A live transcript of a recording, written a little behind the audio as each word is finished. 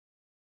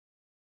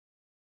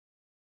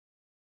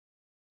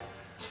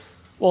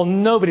Well,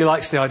 nobody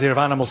likes the idea of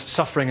animals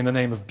suffering in the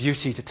name of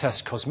beauty to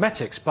test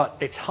cosmetics, but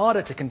it's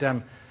harder to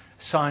condemn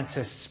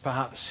scientists,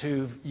 perhaps,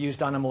 who've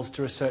used animals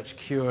to research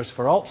cures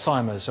for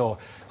Alzheimer's or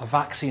a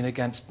vaccine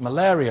against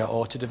malaria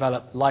or to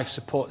develop life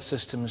support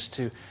systems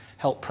to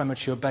help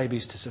premature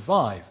babies to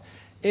survive.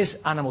 Is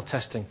animal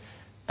testing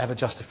ever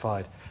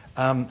justified?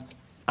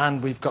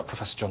 And we've got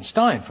Professor John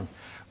Stein from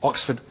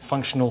Oxford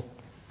Functional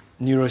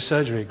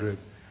Neurosurgery Group.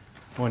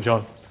 Morning,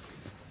 John.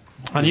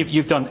 And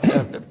you've done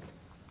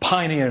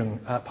pioneering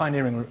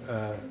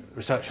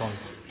research on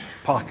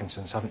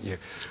Parkinson's, haven't you?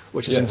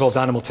 Which has involved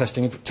animal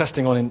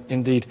testing on,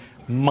 indeed,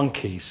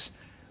 monkeys.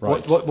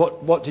 Right.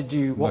 What did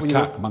you... What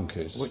Macaque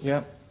monkeys.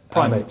 Yeah,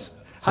 primates.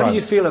 How do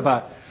you feel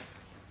about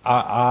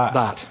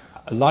that?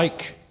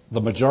 Like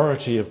the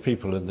majority of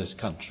people in this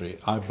country,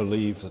 I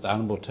believe that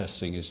animal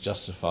testing is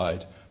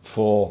justified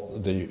for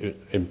the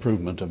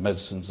improvement of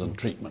medicines and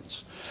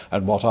treatments.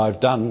 And what I've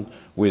done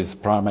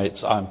with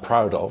primates I'm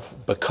proud of,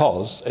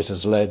 because it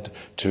has led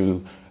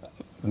to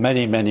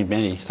many, many,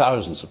 many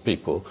thousands of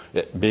people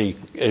being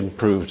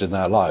improved in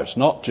their lives,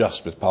 not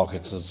just with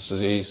Parkinson's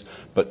disease,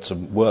 but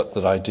some work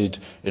that I did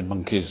in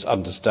monkeys,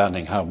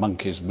 understanding how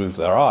monkeys move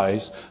their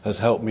eyes, has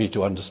helped me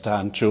to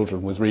understand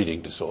children with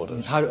reading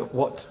disorders.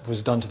 What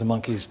was done to the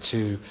monkeys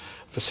to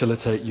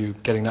facilitate you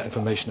getting that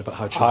information about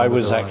how children I move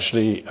was their eyes?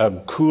 actually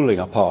cooling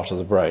a part of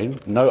the brain,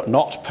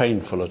 not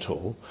painful at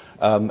all,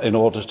 in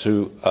order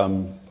to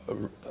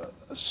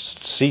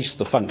cease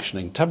the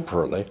functioning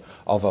temporarily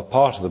of a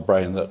part of the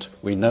brain that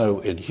we know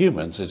in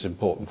humans is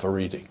important for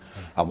reading.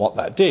 And what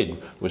that did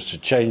was to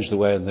change the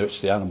way in which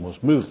the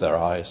animals moved their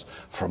eyes.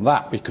 From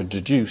that we could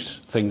deduce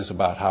things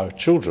about how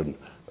children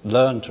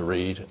learn to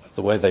read,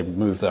 the way they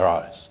move their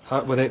eyes.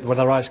 Were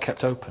their eyes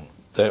kept open?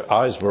 Their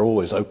eyes were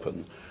always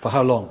open. For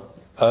how long?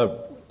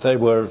 They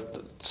were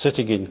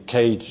sitting in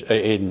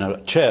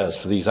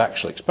chairs for these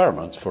actual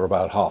experiments for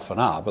about half an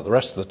hour, but the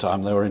rest of the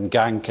time they were in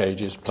gang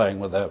cages playing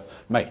with their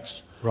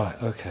mates. Right,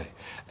 okay.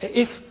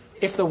 If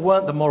there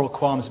weren't the moral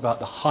qualms about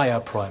the higher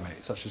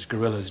primates, such as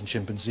gorillas and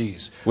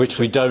chimpanzees... Which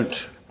we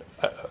don't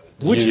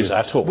use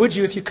at all. Would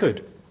you if you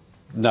could?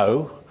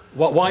 No.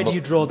 Why do you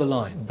draw the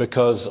line?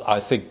 Because I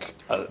think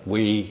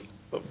we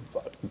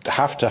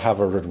have to have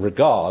a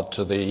regard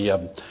to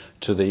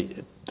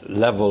the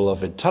level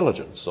of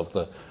intelligence of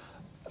the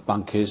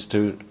monkeys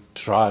to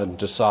try and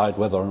decide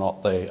whether or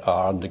not they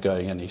are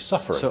undergoing any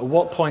suffering. So at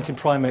what point in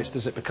primates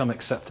does it become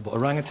acceptable?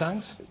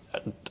 Orangutans?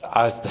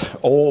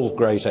 All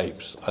great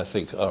apes, I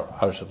think, are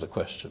out of the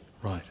question.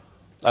 Right.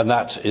 And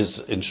that is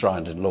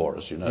enshrined in law,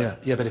 as you know.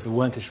 Yeah, but if it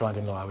weren't enshrined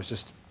in law, I was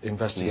just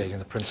investigating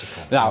the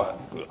principle. Now,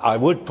 I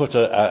would put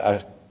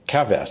a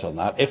caveat on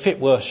that. If it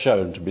were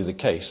shown to be the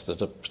case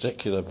that a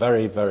particular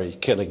very, very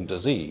killing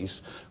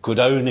disease could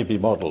only be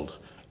modelled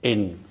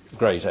in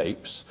great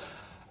apes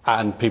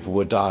and people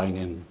were dying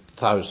in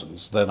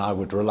thousands, then I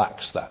would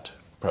relax that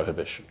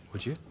prohibition.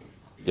 Would you?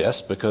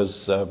 Yes,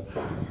 because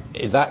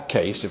in that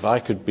case, if I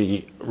could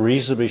be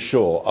reasonably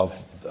sure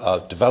of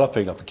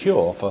developing a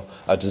cure for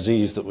a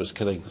disease that was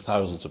killing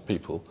thousands of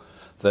people,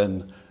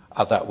 then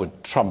that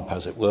would trump,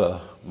 as it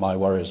were, my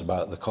worries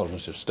about the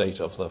cognitive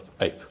state of the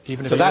ape.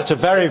 So that's a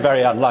very,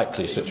 very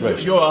unlikely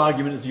situation. Your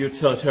argument is a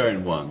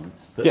utilitarian one,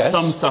 that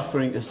some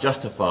suffering is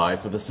justified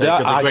for the sake of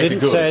the greater good. I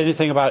didn't say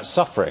anything about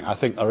suffering. I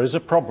think there is a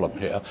problem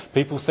here.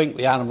 People think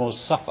the animals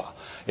suffer.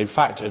 In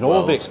fact, in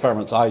all the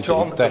experiments I did...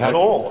 the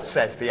law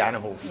says the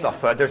animals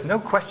suffer. There's no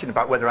question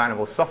about whether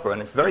animals suffer, and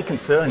it's very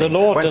concerning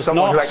when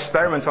someone who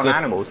experiments on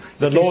animals...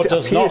 The law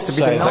does not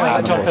say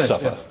that animals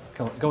suffer.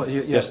 Go on,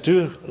 yes,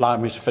 do allow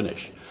me to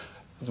finish.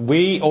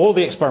 All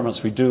the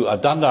experiments we do are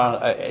done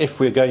if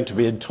we're going to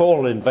be at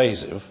all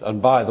invasive,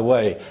 and by the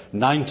way,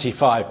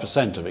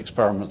 95% of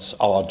experiments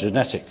are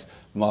genetic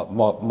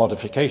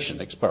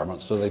modification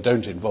experiments, so they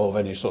don't involve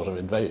any sort of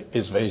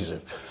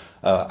invasive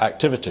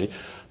activity.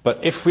 But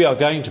if we are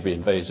going to be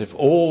invasive,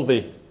 all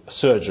the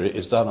surgery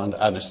is done under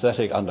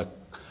anaesthetic, under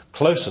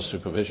closer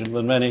supervision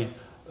than many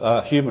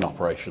human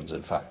operations,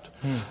 in fact.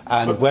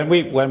 And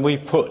when we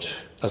put,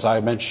 as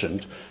I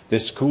mentioned,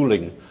 this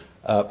cooling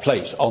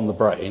plate on the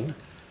brain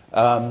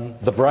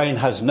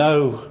has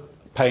no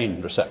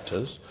pain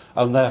receptors,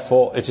 and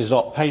therefore it is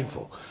not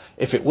painful.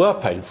 If it were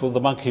painful, the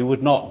monkey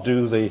would not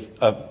do the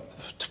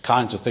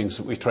kinds of things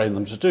that we train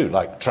them to do,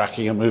 like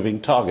tracking a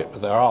moving target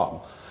with their arm.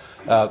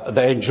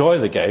 They enjoy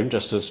the game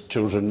just as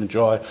children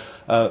enjoy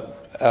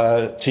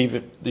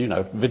TV,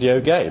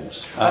 video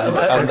games, and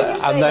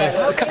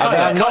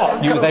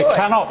they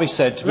cannot be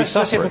said to be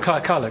suffering.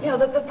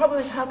 The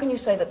problem is, how can you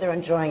say that they're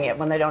enjoying it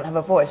when they don't have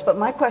a voice? But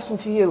my question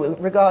to you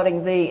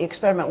regarding the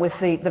experiment with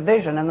the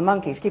vision and the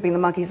monkeys, keeping the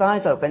monkeys'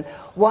 eyes open,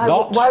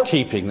 why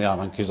keeping the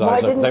monkeys'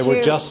 eyes open? They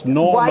were just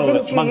normal monkeys. Why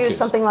didn't you use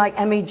something like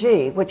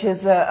MEG, which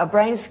is a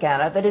brain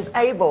scanner that is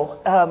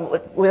able,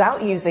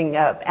 without using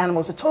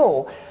animals at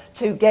all,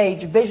 to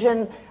gauge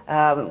vision,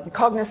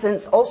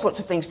 cognizance, all sorts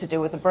of things to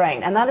do with the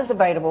brain, and that is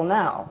available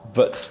now.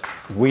 But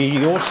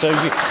we also...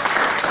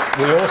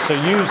 We also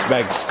use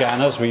MEG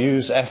scanners, we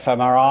use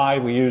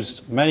fMRI, we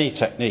use many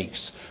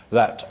techniques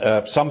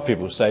that some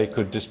people say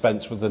could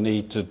dispense with the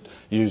need to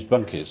use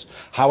monkeys.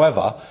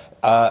 However,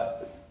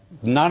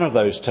 none of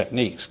those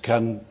techniques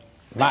can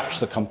match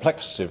the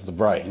complexity of the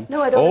brain.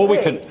 No, I don't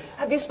agree.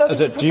 Have you spoken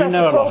to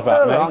Professor Paul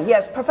Furlong?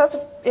 Yes, Professor.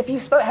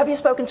 Have you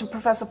spoken to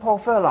Professor Paul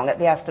Furlong at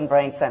the Aston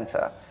Brain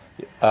Centre?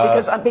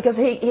 Because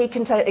he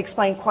can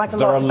explain quite a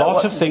lot. There are a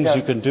lot of things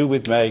you can do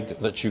with MEG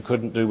that you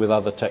couldn't do with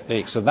other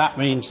techniques, and that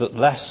means that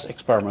less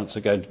experiments are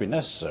going to be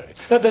necessary.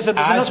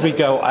 As we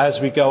go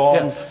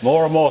on,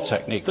 more and more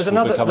techniques will become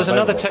available. There's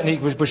another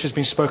technique which has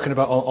been spoken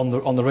about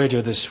on the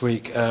radio this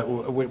week,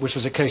 which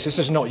was a case. This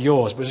is not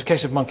yours, but it was a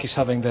case of monkeys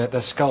having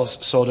their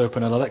skulls sawed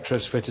open and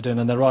electrodes fitted in,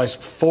 and their eyes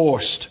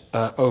forced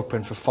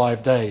open for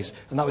 5 days,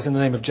 and that was in the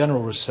name of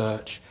general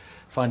research,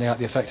 finding out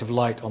the effect of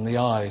light on the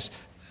eyes.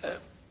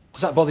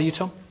 Does that bother you,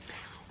 Tom?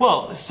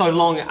 Well, so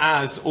long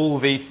as all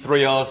the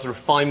 3Rs, the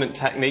refinement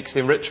techniques,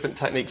 the enrichment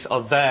techniques are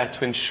there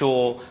to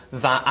ensure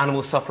that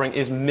animal suffering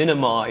is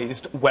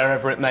minimised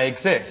wherever it may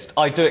exist.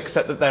 I do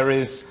accept that there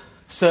is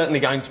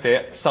certainly going to be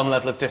some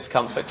level of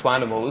discomfort to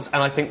animals,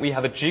 and I think we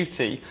have a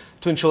duty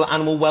to ensure that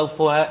animal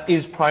welfare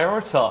is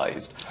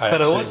prioritised.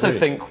 But I also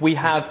think we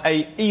have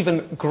an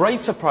even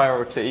greater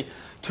priority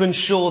to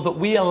ensure that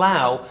we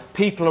allow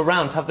people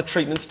around to have the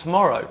treatments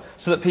tomorrow,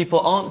 so that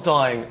people aren't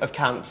dying of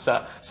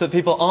cancer, so that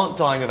people aren't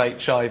dying of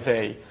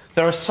HIV.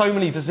 There are so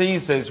many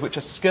diseases which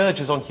are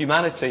scourges on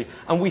humanity,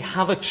 and we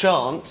have a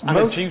chance and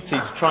a duty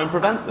to try and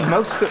prevent them.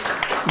 Most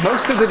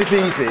of the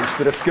diseases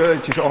that are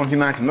scourges on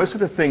humanity, most of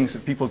the things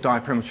that people die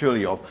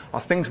prematurely of,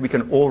 are things we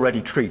can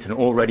already treat and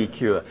already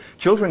cure.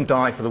 Children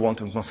die for the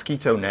want of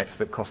mosquito nets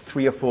that cost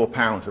 £3 or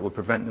 £4 that would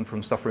prevent them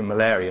from suffering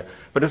malaria.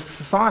 But as a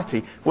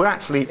society, we're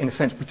actually, in a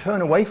sense, we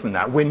turn away from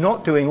that. We're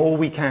not doing all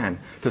we can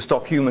to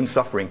stop human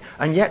suffering,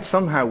 and yet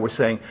somehow we're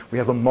saying we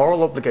have a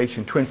moral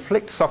obligation to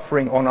inflict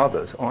suffering on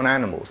others, on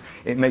animals.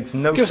 It makes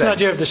no sense. Give us an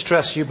idea of the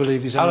stress you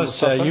believe these animals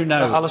suffer. You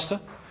know. Alistair?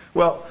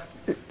 Well,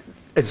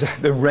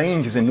 the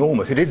range is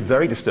enormous. It is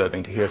very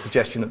disturbing to hear a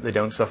suggestion that they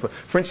don't suffer.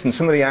 For instance,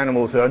 some of the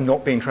animals that are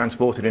not being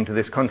transported into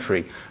this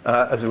country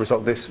as a result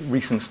of this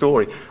recent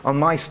story are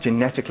mice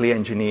genetically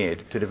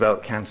engineered to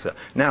develop cancer.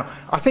 Now,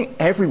 I think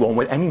everyone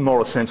with any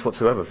moral sense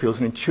whatsoever feels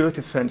an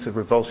intuitive sense of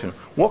revulsion.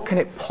 What can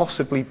it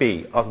possibly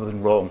be other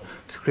than wrong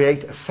to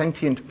create a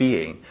sentient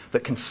being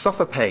that can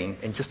suffer pain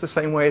in just the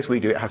same way as we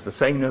do? It has the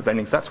same nerve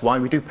endings. That's why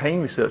we do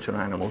pain research on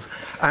animals,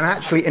 and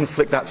actually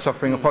inflict that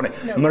suffering upon it.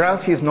 No,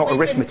 morality is not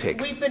arithmetic.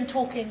 We've been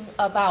talking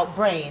about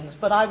brains,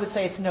 but I would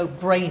say it's a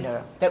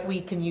no-brainer that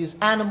we can use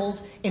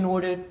animals in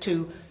order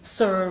to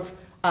serve,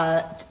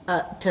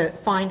 to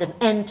find an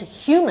end to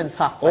human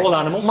suffering. All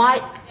animals?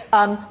 No.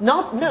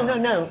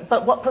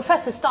 But what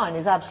Professor Stein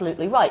is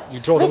absolutely right. You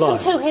draw the line.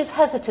 Listen to his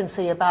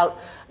hesitancy about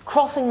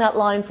crossing that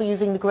line for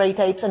using the great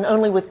apes, and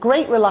only with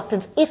great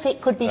reluctance, if it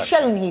could be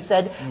shown, he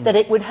said, that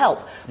it would help.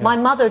 Yeah. My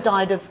mother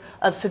died of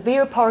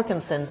severe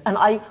Parkinson's, and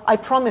I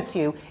promise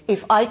you,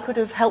 if I could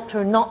have helped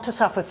her not to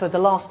suffer for the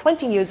last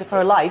 20 years of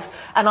her life,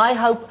 and I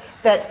hope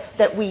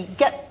that we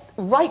get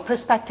right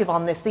perspective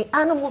on this. The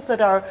animals that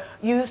are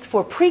used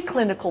for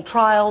preclinical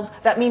trials,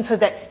 that means so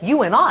that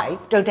you and I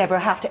don't ever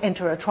have to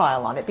enter a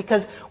trial on it,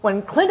 because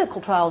when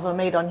clinical trials are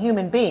made on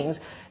human beings,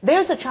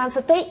 there's a chance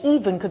that they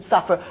even could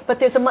suffer, but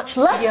there's a much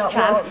less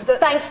chance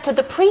thanks to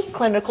the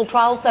preclinical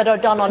trials that are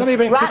done on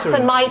rats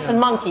and mice and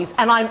monkeys,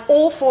 and I'm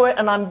all for it,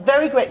 and I'm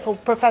very grateful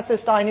Professor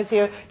Stein is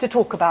here to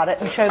talk about it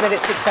and show that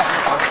it's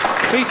acceptable.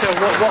 Peter,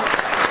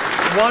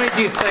 why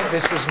do you think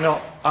this is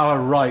not our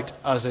right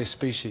as a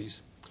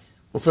species?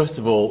 Well, first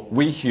of all,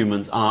 we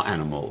humans are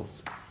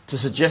animals. To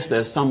suggest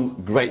there's some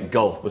great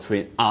gulf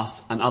between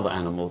us and other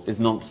animals is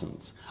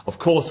nonsense. Of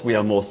course, we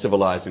are more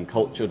civilized and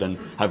cultured and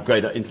have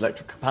greater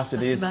intellectual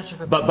capacities,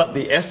 but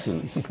the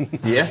essence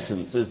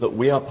is that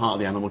we are part of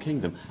the animal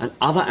kingdom, and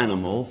other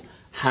animals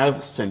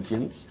have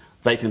sentience.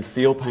 They can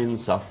feel pain and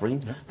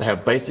suffering. Yeah. They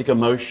have basic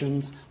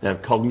emotions. They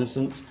have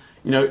cognizance.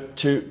 You know,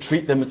 to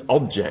treat them as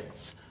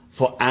objects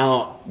for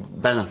our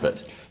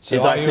benefit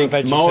is, I think,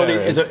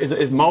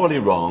 morally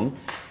wrong.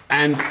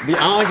 And the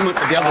argument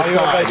of the other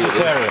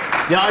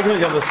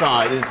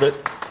side is that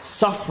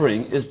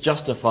suffering is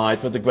justified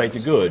for the greater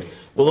good.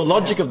 Well, the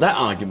logic of that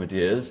argument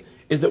is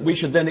that we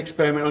should then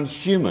experiment on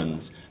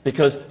humans,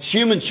 because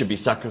humans should be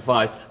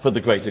sacrificed for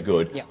the greater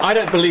good. Yeah. I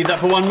don't believe that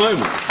for one moment.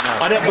 No.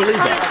 I don't believe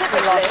that.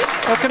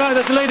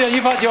 There's a lady,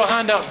 you've had your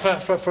hand up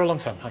for a long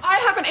time. Hi. I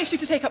have an issue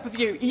to take up with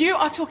you. You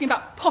are talking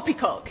about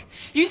poppycock.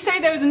 You say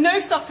there is no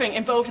suffering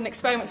involved in the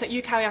experiments that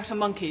you carry out on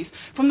monkeys.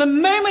 From the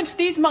moment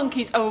these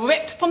monkeys are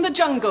ripped from the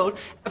jungle,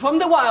 from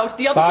the wild,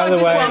 the other side of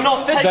this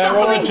world, the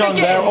suffering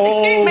begins.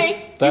 Excuse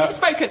me. You've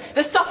spoken.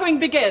 The suffering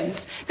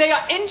begins. They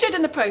are injured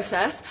in the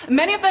process.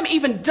 Many of them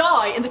even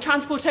die in the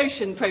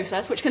transportation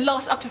process, which can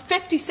last up to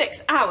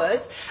 56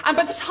 hours. And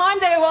by the time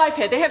they arrive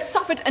here, they have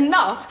suffered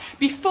enough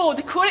before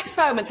the cruel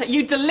experiments that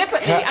you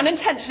deliberately and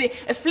intentionally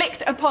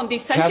inflict upon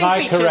these sentient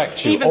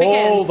creatures even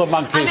begins. All the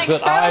monkeys and the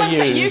experiments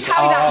that you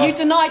carried out, you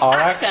denied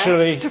access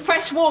to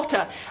fresh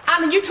water.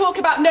 And you talk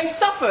about no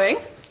suffering.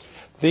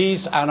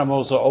 These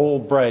animals are all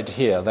bred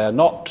here. They're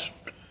not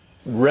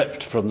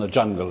ripped from the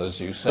jungle,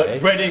 as you say. But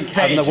bred in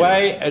cages,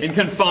 in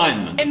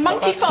confinement. In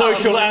monkey farms.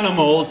 Social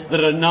animals that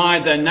are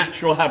denied their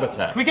natural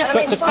habitat. But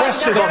the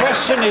question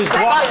is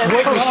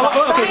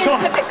what...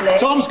 Okay,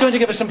 Tom's going to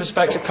give us some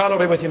perspective. Carl, I'll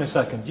be with you in a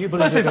second. Do you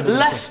believe this is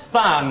less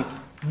than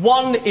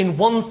 1 in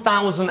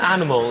 1,000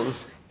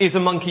 animals is a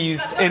monkey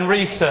used in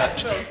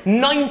research.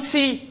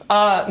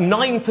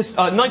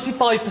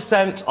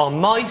 95% are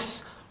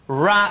mice,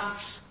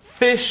 rats,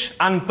 fish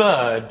and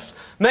birds,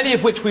 many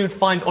of which we would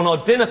find on our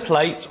dinner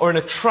plate or in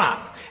a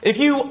trap. If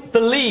you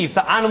believe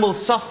that animal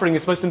suffering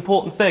is the most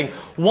important thing,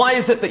 why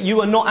is it that you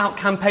are not out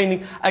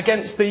campaigning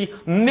against the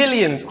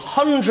millions,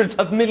 hundreds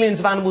of millions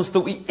of animals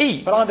that we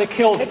eat? But aren't they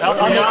killed? They killed some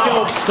of it.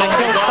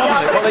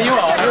 Well, you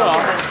are.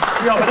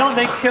 Yeah, but aren't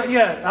they killed?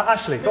 Yeah,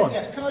 Ashley, go on.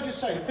 Yes, can I just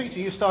say, Peter,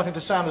 you're starting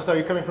to sound as though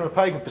you're coming from a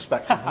pagan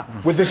perspective,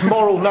 with this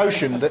moral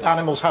notion that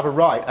animals have a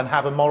right and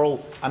have a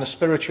moral and a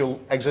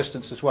spiritual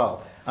existence as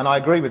well. And I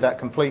agree with that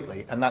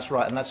completely, and that's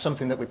right, and that's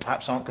something that we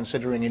perhaps aren't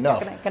considering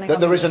enough. That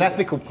there is an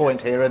ethical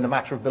point here in a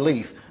matter of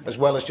belief, as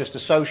well as just a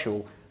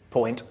social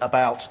point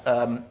about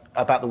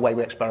the way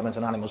we experiment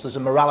on animals. There's a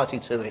morality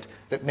to it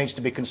that needs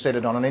to be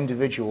considered on an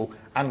individual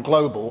and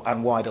global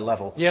and wider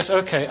level. Yes,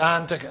 okay,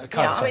 and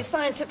yeah, I mean,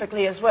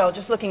 scientifically as well,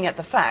 just looking at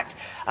the fact,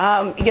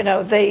 you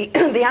know,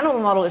 the animal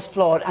model is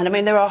flawed, and I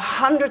mean, there are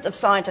hundreds of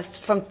scientists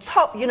from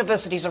top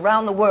universities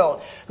around the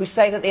world who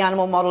say that the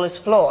animal model is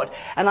flawed.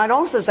 And I'd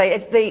also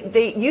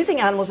say using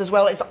animals as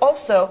well is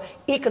also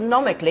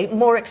economically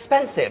more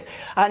expensive,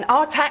 and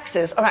our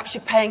taxes are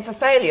actually paying for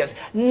failures.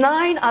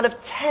 9 out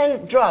of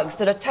 10 drugs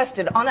that are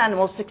tested on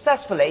animals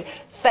successfully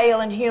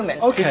fail in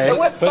humans. Okay, so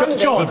we're funding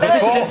John,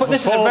 this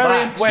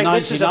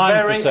is a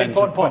very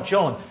important point.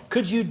 John,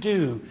 could you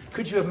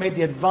have made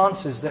the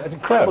advances, the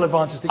incredible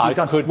advances that you've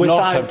done could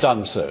not have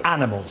done so.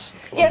 Animals?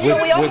 Yes,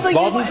 but we also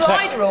use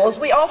slide rules.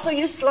 We also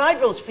used slide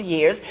rules for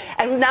years,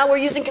 and now we're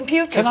using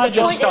computers. Can I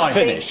just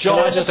finish?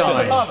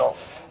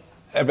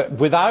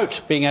 Without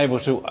being able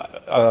to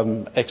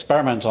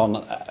experiment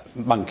on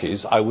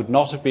monkeys, I would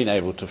not have been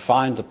able to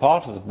find the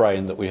part of the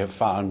brain that we have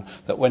found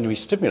that when we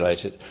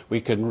stimulate it,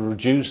 we can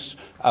reduce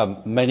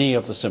many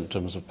of the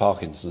symptoms of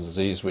Parkinson's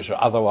disease, which are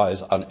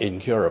otherwise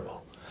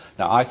incurable.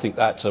 Now, I think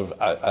that's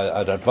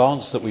an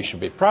advance that we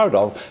should be proud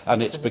of,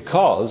 and it's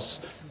because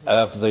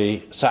of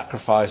the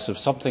sacrifice of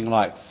something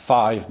like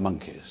 5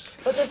 monkeys.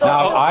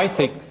 Now, I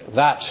think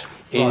that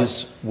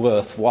is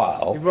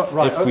worthwhile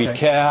if we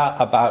care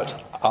about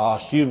our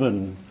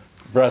human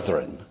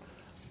brethren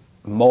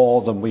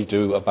more than we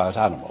do about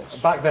animals.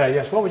 Back there,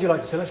 yes. What would you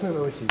like to say? Let's move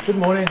over to you. Good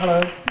morning,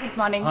 hello. Good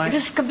morning. Hi. It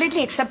is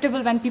completely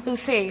acceptable when people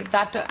say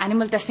that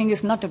animal testing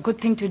is not a good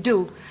thing to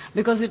do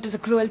because it is a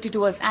cruelty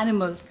towards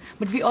animals.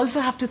 But we also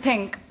have to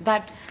think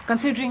that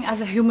considering as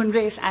a human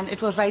race, and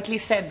it was rightly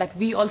said that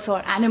we also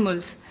are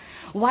animals,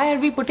 why are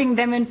we putting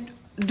them in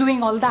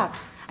doing all that?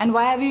 And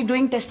why are we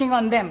doing testing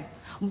on them?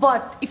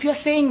 But if you're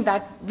saying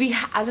that we,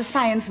 as a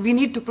science, we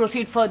need to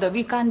proceed further,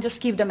 we can't just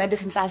keep the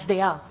medicines as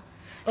they are.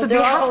 So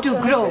they have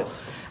to grow.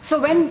 So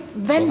when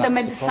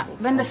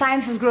the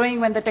science is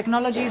growing, when the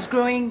technology is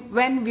growing,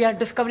 when we are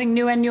discovering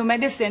new and new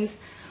medicines,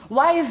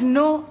 why is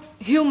no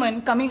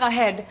human coming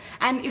ahead?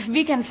 And if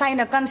we can sign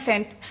a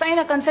consent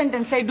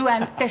and say, do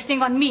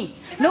testing on me.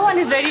 No one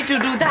is ready to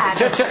do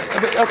that.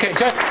 Okay,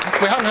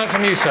 we haven't heard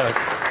from you, sir.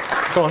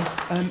 Go on.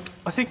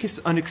 I think it's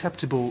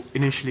unacceptable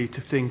initially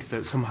to think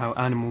that somehow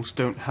animals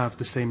don't have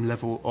the same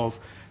level of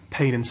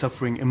pain and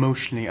suffering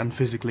emotionally and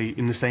physically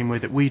in the same way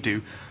that we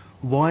do.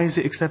 Why is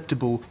it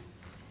acceptable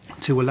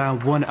to allow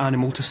one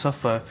animal to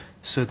suffer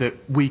so that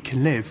we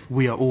can live?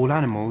 We are all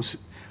animals.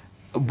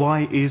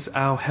 Why is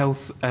our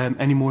health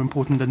any more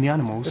important than the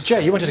animals?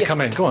 Jay, you wanted to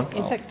come in. Go on.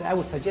 In fact, I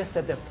would suggest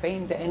that the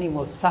pain the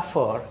animals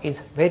suffer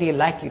is very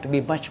likely to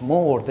be much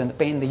more than the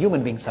pain the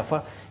human beings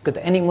suffer, because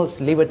the animals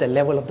live at the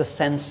level of the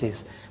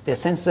senses. Their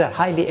senses are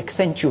highly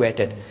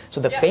accentuated. So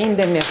the pain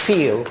they may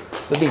feel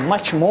will be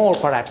much more,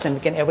 perhaps, than we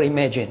can ever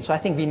imagine. So I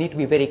think we need to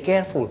be very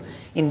careful.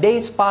 In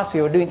days past,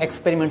 we were doing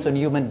experiments on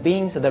human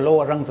beings at the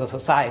lower rungs of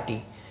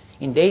society.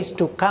 In days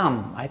to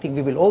come, I think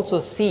we will also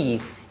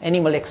see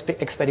animal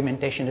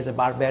experimentation as a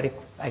barbaric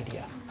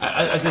idea.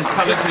 As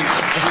intelligent,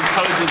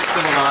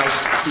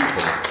 civilized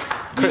people,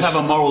 we have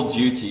a moral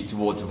duty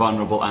towards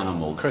vulnerable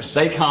animals.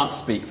 They can't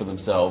speak for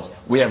themselves.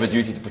 We have a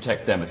duty to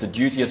protect them. It's a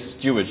duty of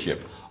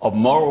stewardship, of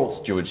moral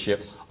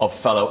stewardship of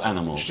fellow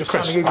animals.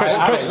 Chris. I'm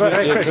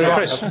very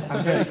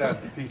glad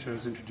that Peter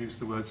has introduced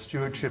the word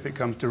stewardship. It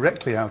comes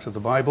directly out of the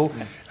Bible,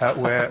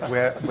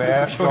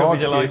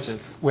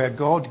 where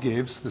God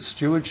gives the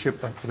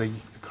stewardship of the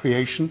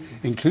creation,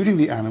 including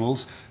the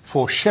animals,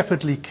 for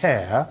shepherdly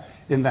care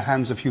in the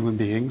hands of human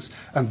beings,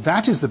 and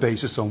that is the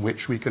basis on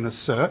which we can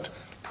assert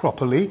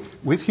properly,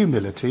 with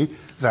humility,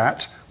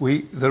 that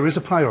there is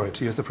a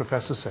priority, as the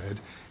professor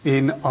said,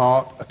 in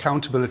our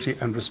accountability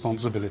and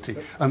responsibility.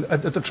 And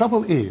the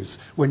trouble is,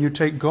 when you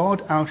take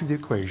God out of the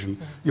equation,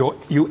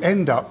 you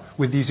end up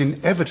with these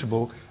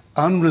inevitable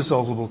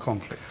unresolvable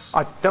conflicts.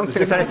 I don't think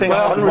there's anything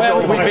unresolvable. Where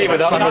would we be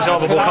without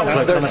unresolvable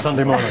conflicts on a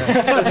Sunday morning?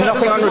 There's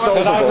nothing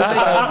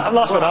unresolvable.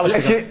 Last one,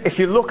 Alistair. If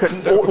you look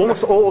at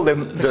almost all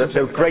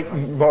the great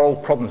moral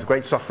problems,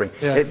 great suffering,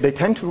 they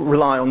tend to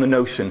rely on the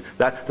notion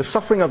that the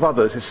suffering of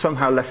others is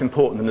somehow less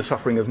important than the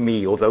suffering of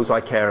me or those I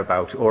care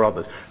about or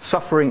others.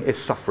 Suffering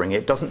is suffering.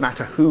 It doesn't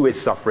matter who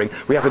is suffering.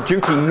 We have a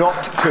duty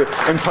not to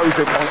impose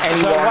it on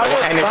anyone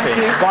or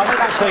anything.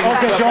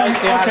 Okay, John.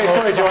 Okay,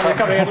 sorry, John. You're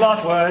coming in.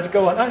 Last word.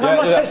 Go on. I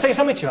must say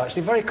something to you,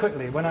 actually, very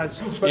quickly. When I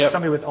spoke to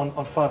somebody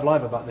on 5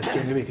 Live about this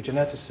during the week, a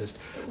geneticist,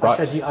 I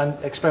said,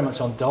 experiments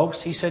on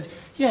dogs. He said,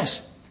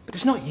 yes, but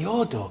it's not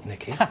your dog,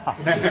 Nicky.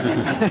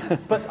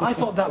 But I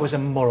thought that was a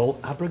moral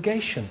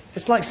abrogation.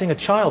 It's like seeing a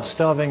child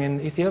starving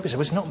in Ethiopia.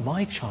 So it's not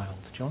my child,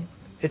 John.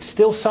 It's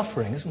still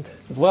suffering, isn't it?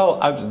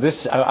 Well,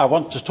 I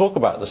want to talk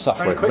about the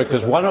suffering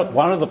because one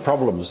of the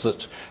problems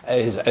that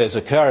is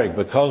occurring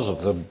because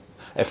of the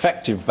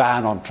effective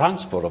ban on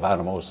transport of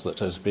animals that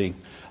has been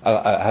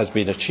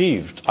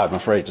achieved, I'm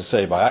afraid to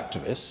say, by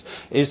activists,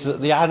 is that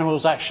the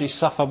animals actually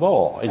suffer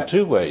more in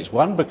 2 ways.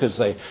 One, because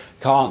they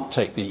can't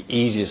take the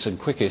easiest and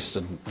quickest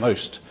and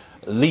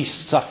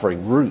least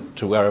suffering route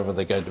to wherever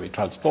they're going to be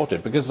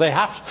transported, because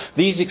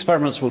these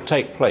experiments will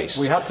take place.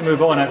 We have to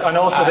move on, and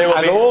also they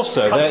will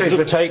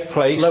take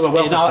place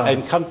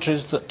in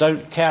countries that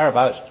don't care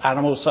about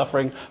animal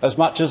suffering as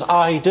much as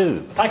I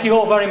do. Thank you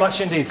all very much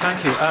indeed.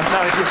 Thank you.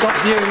 Now, if you've got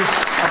views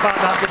about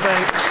that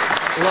debate,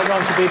 log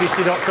on to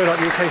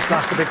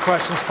bbc.co.uk/the big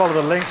questions, follow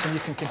the links, and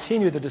you can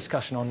continue the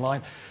discussion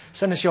online.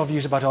 Send us your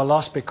views about our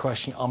last big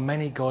question: are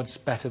many gods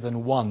better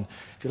than one?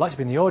 If you'd like to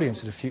be in the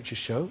audience at a future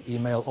show,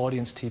 email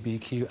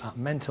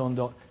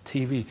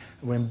audience@tbq@menton.tv.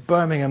 We're in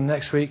Birmingham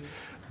next week,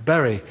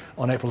 Bury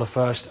on April the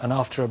 1st, and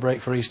after a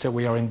break for Easter,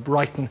 we are in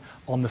Brighton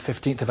on the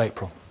 15th of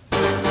April.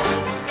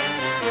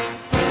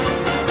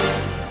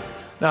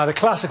 Now, the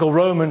classical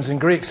Romans and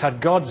Greeks had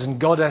gods and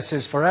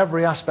goddesses for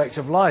every aspect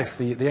of life.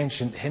 The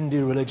ancient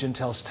Hindu religion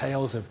tells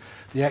tales of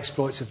the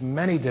exploits of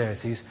many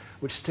deities,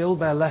 which still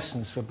bear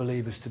lessons for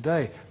believers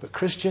today. But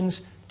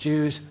Christians,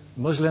 Jews,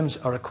 Muslims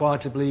are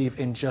required to believe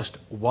in just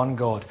one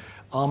God.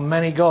 Are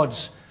many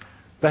gods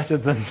better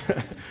than...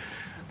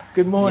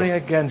 Good morning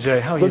again,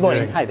 Jay. How are you doing? Good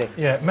morning. Hi there.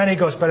 Yeah, many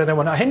gods better than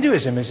one. Now,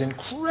 Hinduism is an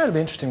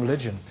incredibly interesting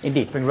religion.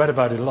 Indeed. I've been read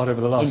about it a lot over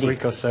the last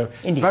week or so.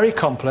 Indeed. Very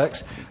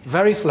complex,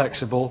 very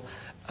flexible,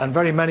 and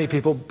very many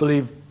people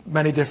believe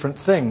many different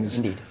things.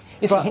 Indeed.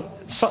 But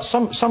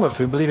some of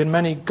whom believe in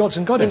many gods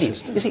and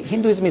goddesses. Indeed. You see,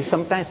 Hinduism is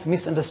sometimes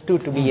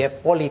misunderstood to be a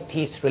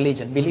polytheist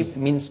religion.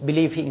 Means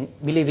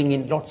believing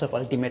in lots of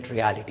ultimate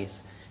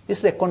realities. This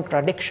is a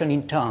contradiction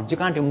in terms. You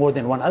can't have more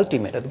than one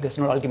ultimate because it's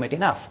not ultimate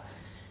enough.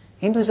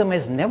 Hinduism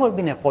has never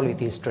been a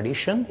polytheist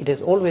tradition. It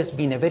has always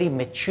been a very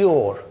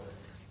mature,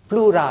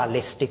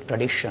 pluralistic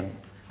tradition.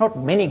 Not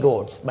many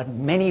gods, but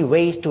many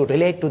ways to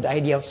relate to the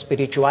idea of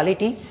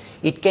spirituality.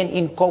 It can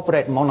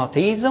incorporate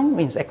monotheism,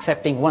 means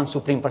accepting one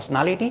supreme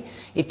personality.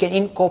 It can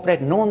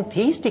incorporate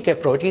non-theistic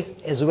approaches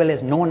as well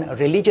as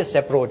non-religious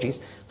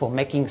approaches for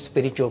making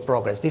spiritual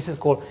progress. This is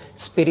called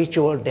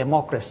spiritual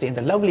democracy, and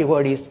the lovely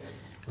word is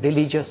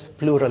religious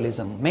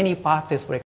pluralism. Many pathways for